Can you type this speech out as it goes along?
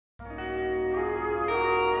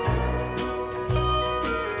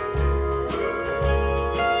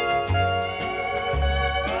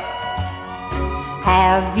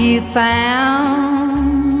have you found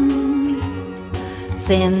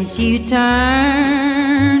since you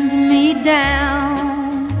turned me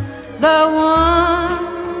down? The one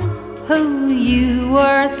who you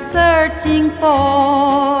were searching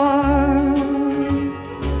for.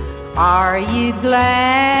 Are you glad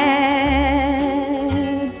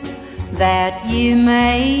that you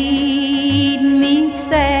made me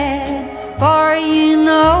sad? For you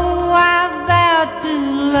know I vowed to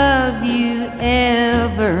love you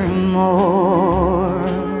evermore.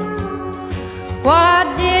 What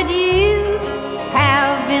did you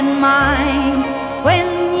have in mind when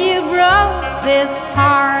you broke this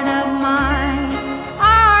heart of mine?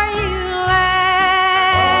 Are you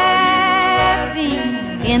laughing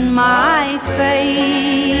in my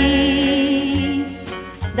face?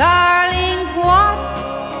 Darling, what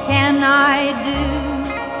can I do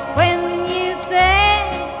when you say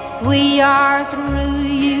we are through?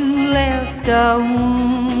 You left a wound.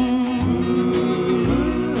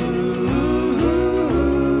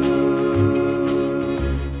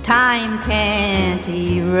 Time can't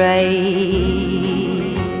erase.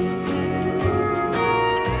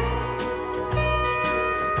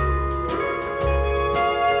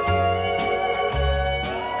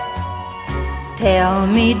 Tell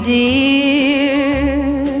me, dear,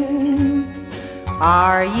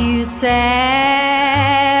 are you satisfied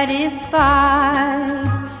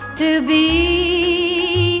to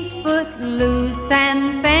be footloose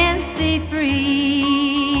and fancy free?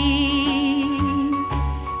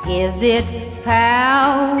 Is it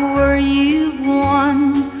power you've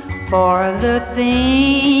won for the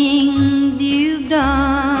things you've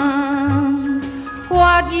done?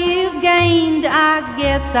 What you've gained, I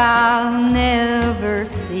guess I'll never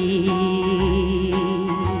see.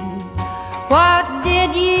 What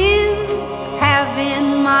did you have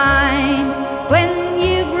in mind when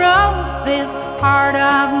you broke this heart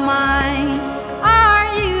of mine? Are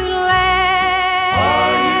you laughing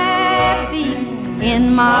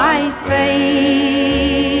in my face?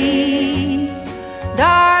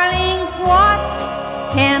 Darling, what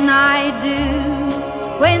can I do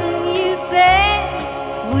when you say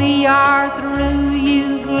we are through?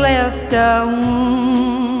 You've left a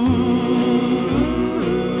wound.